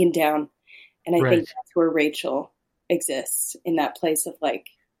taken down. And I think that's where Rachel exists, in that place of like,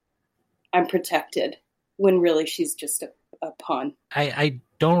 I'm protected, when really she's just a pawn. I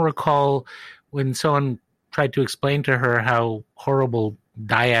don't recall when someone tried to explain to her how horrible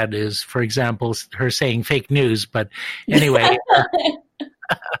dyad is, for example, her saying fake news. But anyway,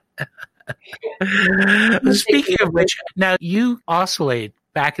 speaking of which, now you oscillate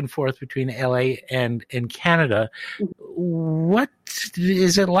back and forth between LA and Canada. What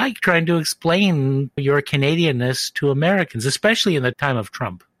is it like trying to explain your Canadianness to Americans, especially in the time of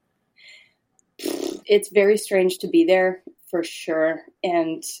Trump? It's very strange to be there, for sure.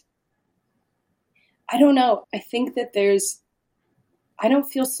 And I don't know. I think that I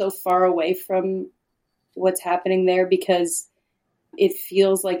don't feel so far away from what's happening there, because it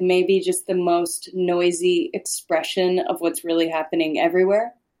feels like maybe just the most noisy expression of what's really happening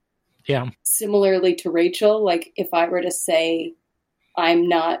everywhere. Yeah. Similarly to Rachel, like if I were to say,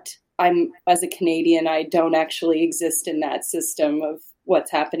 I'm as a Canadian, I don't actually exist in that system of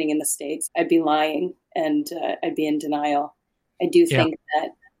what's happening in the States, I'd be lying, and I'd be in denial. I do think that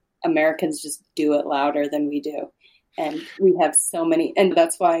Americans just do it louder than we do. And we have so many, and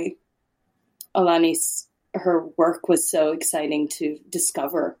that's why Alani's, her work was so exciting to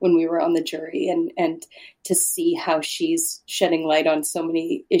discover when we were on the jury, and to see how she's shedding light on so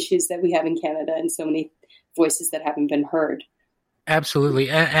many issues that we have in Canada and so many voices that haven't been heard. Absolutely.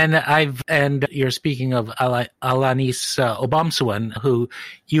 And you're speaking of Alanis Obamsawin, who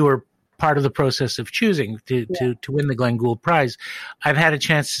you were part of the process of choosing to win the Glenn Gould Prize. I've had a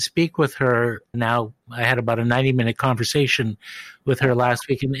chance to speak with her now. I had about a 90-minute conversation with her last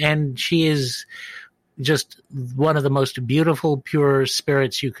week, and she is just one of the most beautiful, pure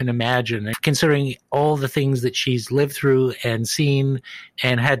spirits you can imagine, considering all the things that she's lived through and seen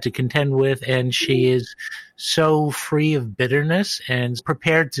and had to contend with. And she is so free of bitterness and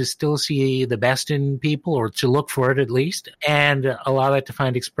prepared to still see the best in people, or to look for it at least, and allow that to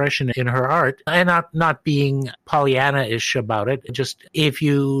find expression in her art, and not being Pollyanna-ish about it. Just if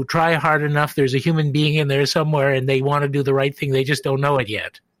you try hard enough, there's a human being in there somewhere and they want to do the right thing. They just don't know it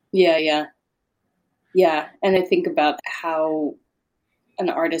yet. Yeah. And I think about how an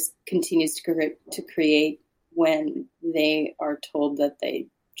artist continues to create when they are told that they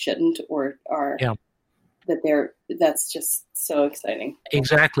shouldn't, or are that's just so exciting.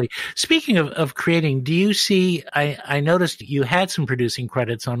 Exactly. Speaking of creating, do you see, I noticed you had some producing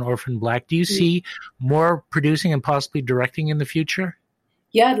credits on Orphan Black. Do you see more producing and possibly directing in the future?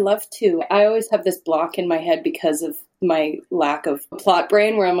 Yeah, I'd love to. I always have this block in my head because of my lack of plot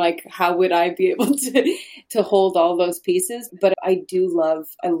brain where I'm like, how would I be able to hold all those pieces? But I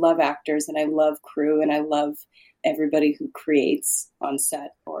love actors and I love crew and I love everybody who creates on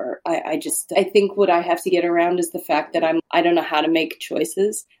set. Or I think what I have to get around is the fact that I don't know how to make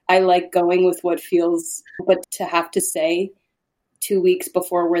choices. I like going with what feels, but to have to say 2 weeks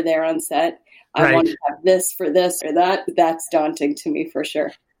before we're there on set, I want to have this for this or that. That's daunting to me for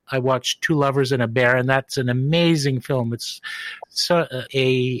sure. I watched Two Lovers and a Bear, and that's an amazing film. It's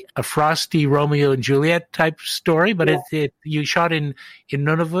a frosty Romeo and Juliet type story, but you shot in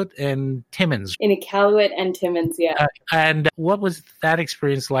Nunavut and Timmins. In Iqaluit and Timmins, yeah. And what was that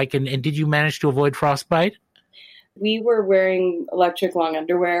experience like? And did you manage to avoid frostbite? We were wearing electric long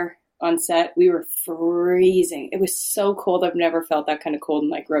underwear on set. We were freezing. It was so cold. I've never felt that kind of cold,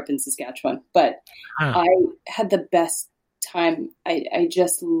 and I grew up in Saskatchewan. But I had the best time. I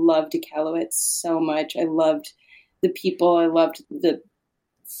just loved Iqaluit so much. I loved the people. I loved the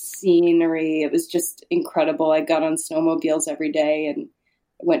scenery. It was just incredible. I got on snowmobiles every day and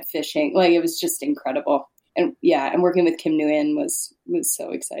went fishing. Like, it was just incredible. And and working with Kim Nguyen was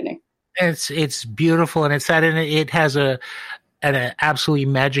so exciting. It's beautiful, and it's that, and it has an absolutely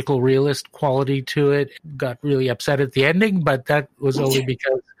magical realist quality to it. Got really upset at the ending, but that was only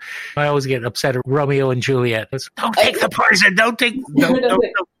because I always get upset at Romeo and Juliet. Don't take the poison. Don't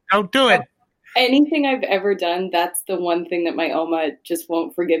do it. Anything I've ever done, that's the one thing that my Oma just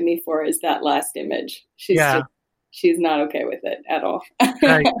won't forgive me for, is that last image. She's not okay with it at all.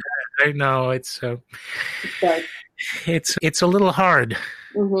 I know it's a little hard.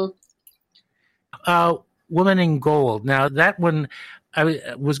 Mm-hmm. Woman in Gold. Now, that one,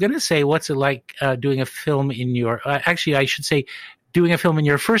 I was going to say, what's it like doing a film in your, actually, I should say, doing a film in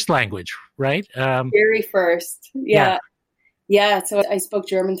your first language, right? Very first. Yeah. So I spoke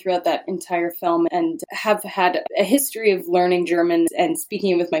German throughout that entire film and have had a history of learning German and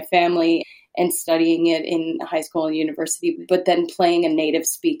speaking it with my family and studying it in high school and university, but then playing a native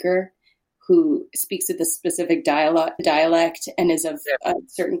speaker who speaks with a specific dialect and is of a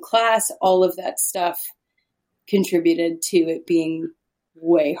certain class, all of that stuff contributed to it being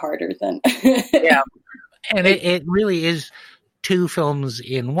way harder than and it really is two films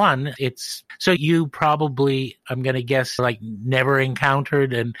in one. It's so you probably, I'm going to guess, like never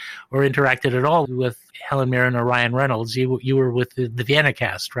encountered or interacted at all with Helen Mirren or Ryan Reynolds. You were with the Vienna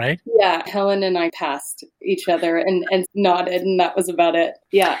cast, right? Yeah, Helen and I passed each other and nodded, and that was about it.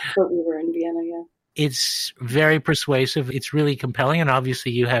 Yeah, but we were in Vienna. Yeah, it's very persuasive. It's really compelling, and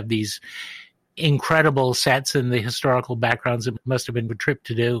obviously you have these incredible sets and the historical backgrounds. It must have been a trip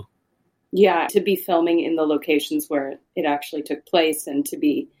to do. Yeah, to be filming in the locations where it actually took place and to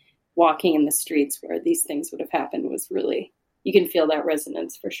be walking in the streets where these things would have happened was really, you can feel that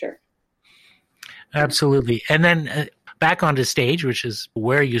resonance for sure. Absolutely. And then back onto stage, which is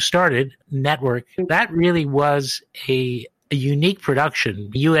where you started, Network, that really was a unique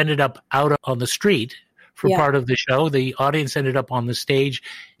production. You ended up out on the street for part of the show. The audience ended up on the stage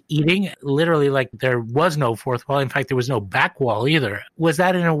eating, literally, like there was no fourth wall. In fact, there was no back wall either. Was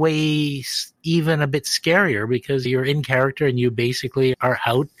that in a way even a bit scarier because you're in character and you basically are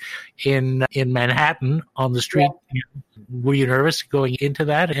out in Manhattan on the street? Yeah. Were you nervous going into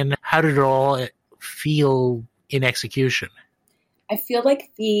that? And how did it all feel in execution? I feel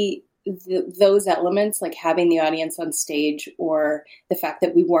like those elements, like having the audience on stage, or the fact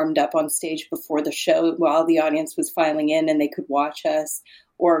that we warmed up on stage before the show while the audience was filing in and they could watch us,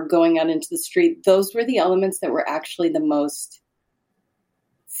 or going out into the street, those were the elements that were actually the most,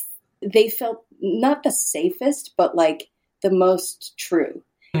 they felt not the safest, but like the most true.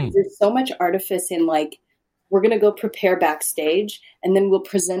 There's so much artifice in like, we're going to go prepare backstage and then we'll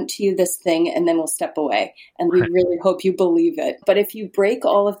present to you this thing and then we'll step away. And we really hope you believe it. But if you break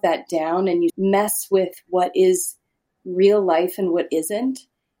all of that down and you mess with what is real life and what isn't,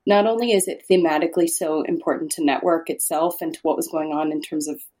 not only is it thematically so important to Network itself and to what was going on in terms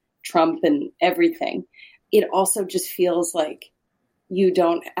of Trump and everything, it also just feels like you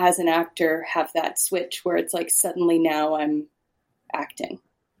don't, as an actor, have that switch where it's like, suddenly now I'm acting.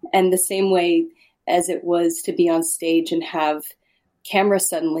 And the same way as it was to be on stage and have camera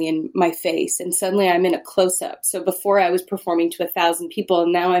suddenly in my face, and suddenly I'm in a close-up. So before I was performing to 1,000 people,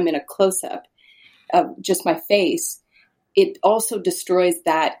 and now I'm in a close-up of just my face. It also destroys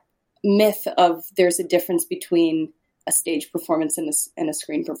that myth of there's a difference between a stage performance and a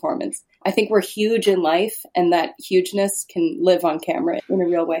screen performance. I think we're huge in life, and that hugeness can live on camera in a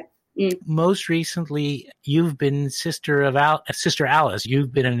real way. Most recently, you've been Sister Alice.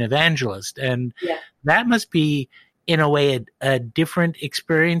 You've been an evangelist, and that must be in a way, a different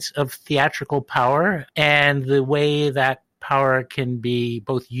experience of theatrical power and the way that power can be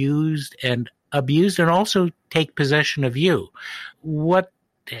both used and abused and also take possession of you. What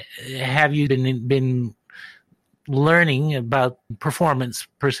have you been learning about performance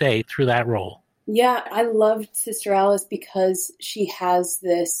per se through that role? Yeah, I loved Sister Alice because she has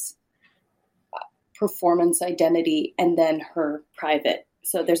this performance identity and then her private.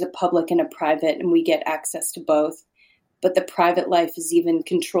 So there's a public and a private, and we get access to both. But the private life is even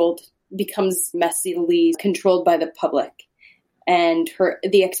becomes messily controlled by the public. And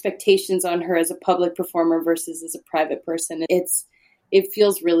the expectations on her as a public performer versus as a private person, it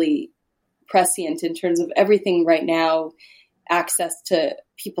feels really prescient in terms of everything right now, access to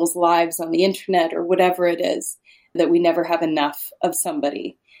people's lives on the internet or whatever it is, that we never have enough of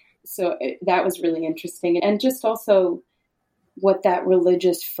somebody. So that was really interesting. And just also what that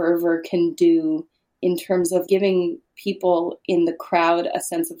religious fervor can do in terms of giving people in the crowd a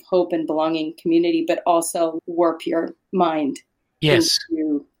sense of hope and belonging, community, but also warp your mind. Yes.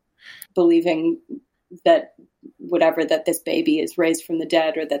 Into believing that that this baby is raised from the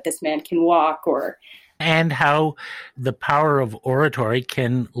dead, or that this man can walk, and how the power of oratory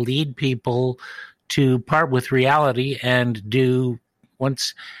can lead people to part with reality and do,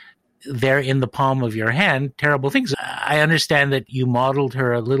 once they're in the palm of your hand, terrible things. I understand that you modeled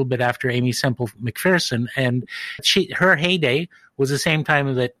her a little bit after Aimee Semple McPherson, and her heyday was the same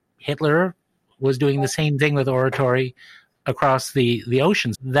time that Hitler was doing the same thing with oratory across the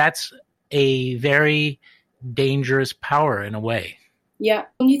oceans. That's a very dangerous power in a way. Yeah.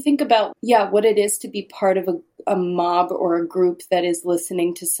 When you think about, what it is to be part of a mob or a group that is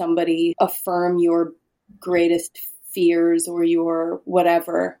listening to somebody affirm your greatest fears or your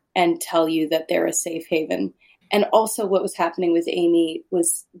whatever and tell you that they're a safe haven. And also what was happening with Aimee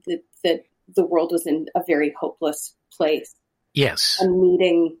was that the world was in a very hopeless place. Yes. And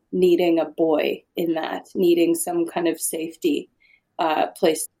needing a boy in that, needing some kind of safety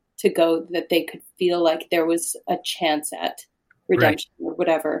place to go that they could feel like there was a chance at redemption, right, or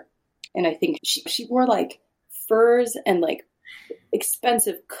whatever. And I think she wore like furs and like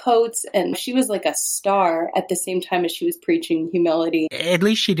expensive coats, and she was like a star at the same time as she was preaching humility. At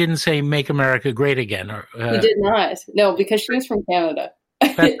least she didn't say "Make America Great Again." She did not. No, because she was from Canada.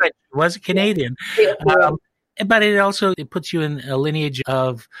 That's right. She was a Canadian. Yeah. But it puts you in a lineage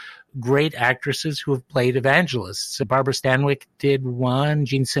of great actresses who have played evangelists. Barbara Stanwyck did one,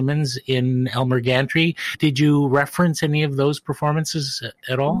 Gene Simmons in Elmer Gantry. Did you reference any of those performances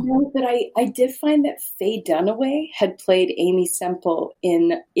at all? No, but I did find that Faye Dunaway had played Aimee Semple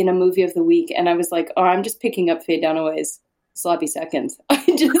in a movie of the week, and I was like, oh, I'm just picking up Faye Dunaway's sloppy seconds. I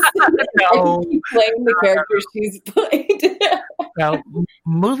keep playing the character she's played. Well,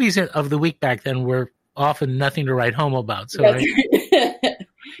 movies of the week back then were often nothing to write home about. So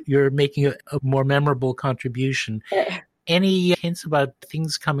you're making a more memorable contribution. Any hints about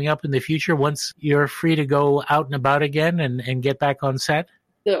things coming up in the future once you're free to go out and about again and get back on set?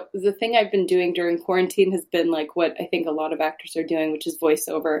 The thing I've been doing during quarantine has been like what I think a lot of actors are doing, which is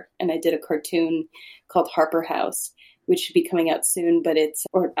voiceover. And I did a cartoon called Harper House, which should be coming out soon,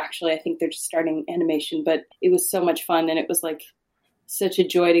 or actually I think they're just starting animation, but it was so much fun. And it was like such a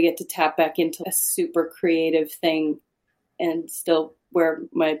joy to get to tap back into a super creative thing and still wear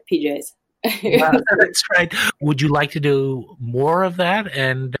my PJs. That's right. Would you like to do more of that?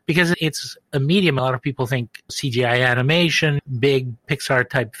 And because it's a medium, a lot of people think CGI animation, big Pixar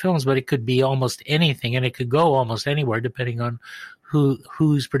type films, but it could be almost anything, and it could go almost anywhere depending on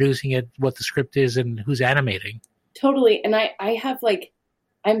who's producing it, what the script is, and who's animating. Totally. And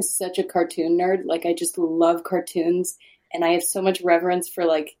I'm such a cartoon nerd. Like, I just love cartoons. And I have so much reverence for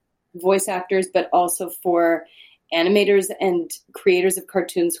like voice actors, but also for animators and creators of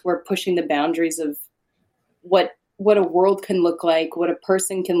cartoons who are pushing the boundaries of what a world can look like, what a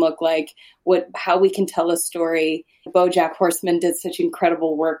person can look like, how we can tell a story. BoJack Horseman did such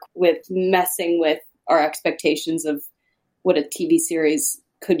incredible work with messing with our expectations of what a TV series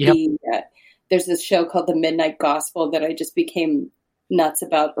could be. There's this show called The Midnight Gospel that I just became nuts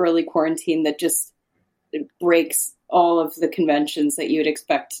about early quarantine that just breaks all of the conventions that you would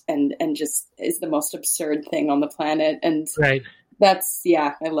expect and just is the most absurd thing on the planet. And right. I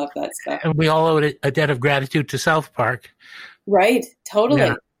love that stuff. And we all owe a debt of gratitude to South Park. Right.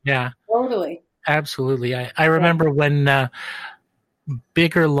 Totally. Yeah. Totally. Absolutely. I remember when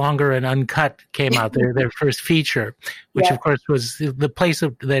Bigger, Longer, and Uncut came out, their first feature, which of course was the place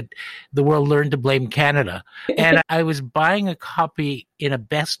that the world learned to blame Canada. And I was buying a copy in a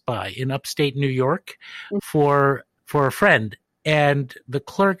Best Buy in upstate New York for a friend. And the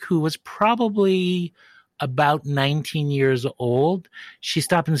clerk, who was probably about 19 years old, she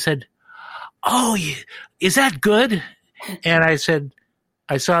stopped and said, "Oh, is that good?" And I said,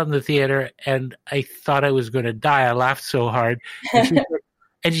 I saw it in the theater and I thought I was going to die. I laughed so hard.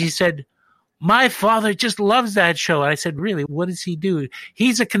 And she said, "My father just loves that show." And I said, "Really? What does he do?"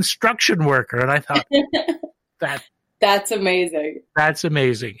 "He's a construction worker." And I thought, that's amazing. That's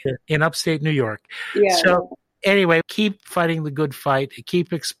amazing. In upstate New York. Yeah. So anyway, keep fighting the good fight.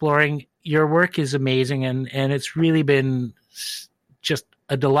 Keep exploring. Your work is amazing. And it's really been just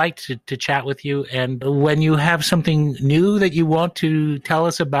a delight to chat with you. And when you have something new that you want to tell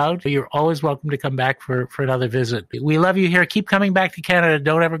us about, you're always welcome to come back for another visit. We love you here. Keep coming back to Canada.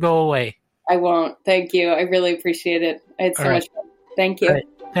 Don't ever go away. I won't. Thank you. I really appreciate it. I had so much fun. Thank you. Right.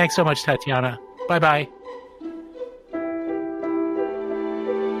 Thanks so much, Tatiana. Bye-bye.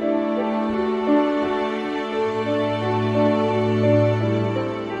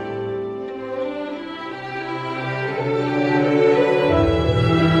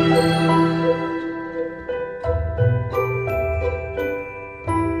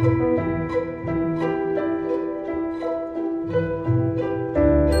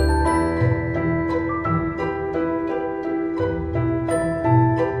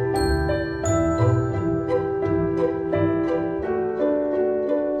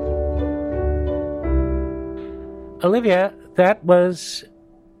 Olivia, that was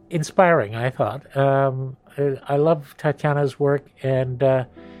inspiring, I thought. I love Tatiana's work and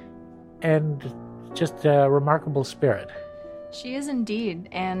just a remarkable spirit. She is indeed,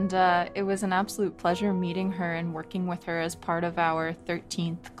 and it was an absolute pleasure meeting her and working with her as part of our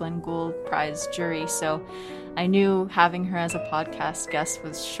 13th Glenn Gould Prize jury. So I knew having her as a podcast guest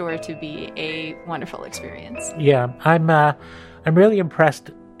was sure to be a wonderful experience. Yeah, I'm really impressed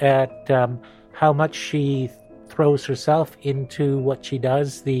at how much she throws herself into what she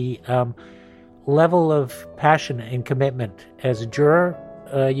does, the level of passion and commitment. As a juror,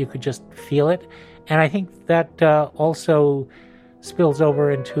 you could just feel it. And I think that also spills over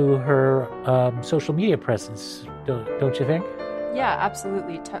into her social media presence, don't you think? Yeah,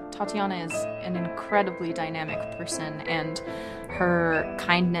 absolutely. Tatiana is an incredibly dynamic person, and her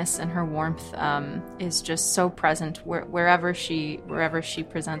kindness and her warmth is just so present wherever she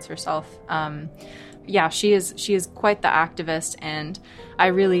presents herself. Yeah, she is quite the activist, and I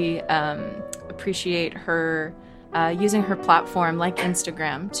really appreciate her using her platform like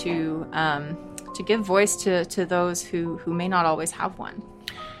Instagram to give voice to those who may not always have one.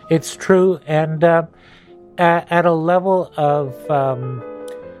 It's true, and at a level of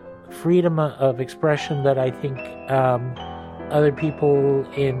freedom of expression that I think other people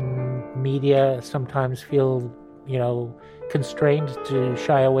in media sometimes feel, constrained to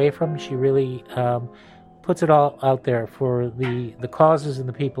shy away from. She really puts it all out there for the causes and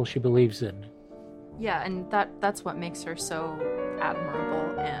the people she believes in. Yeah, and that's what makes her so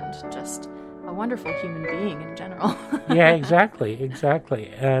admirable and just a wonderful human being in general. Yeah, exactly.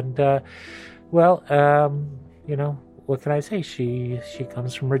 And what can I say? She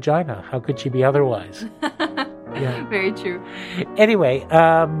comes from Regina. How could she be otherwise? Yeah. Very true. Anyway,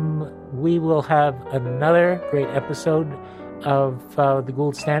 we will have another great episode of the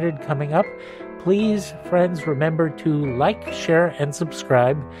Gould Standard coming up. Please, friends, remember to like, share, and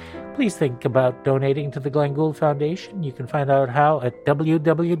subscribe. Please think about donating to the Glenn Gould Foundation. You can find out how at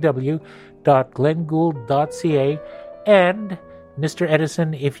www.glenngould.ca. And Mr.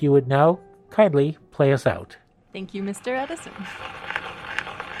 Edison, if you would now kindly play us out. Thank you, Mr. Edison.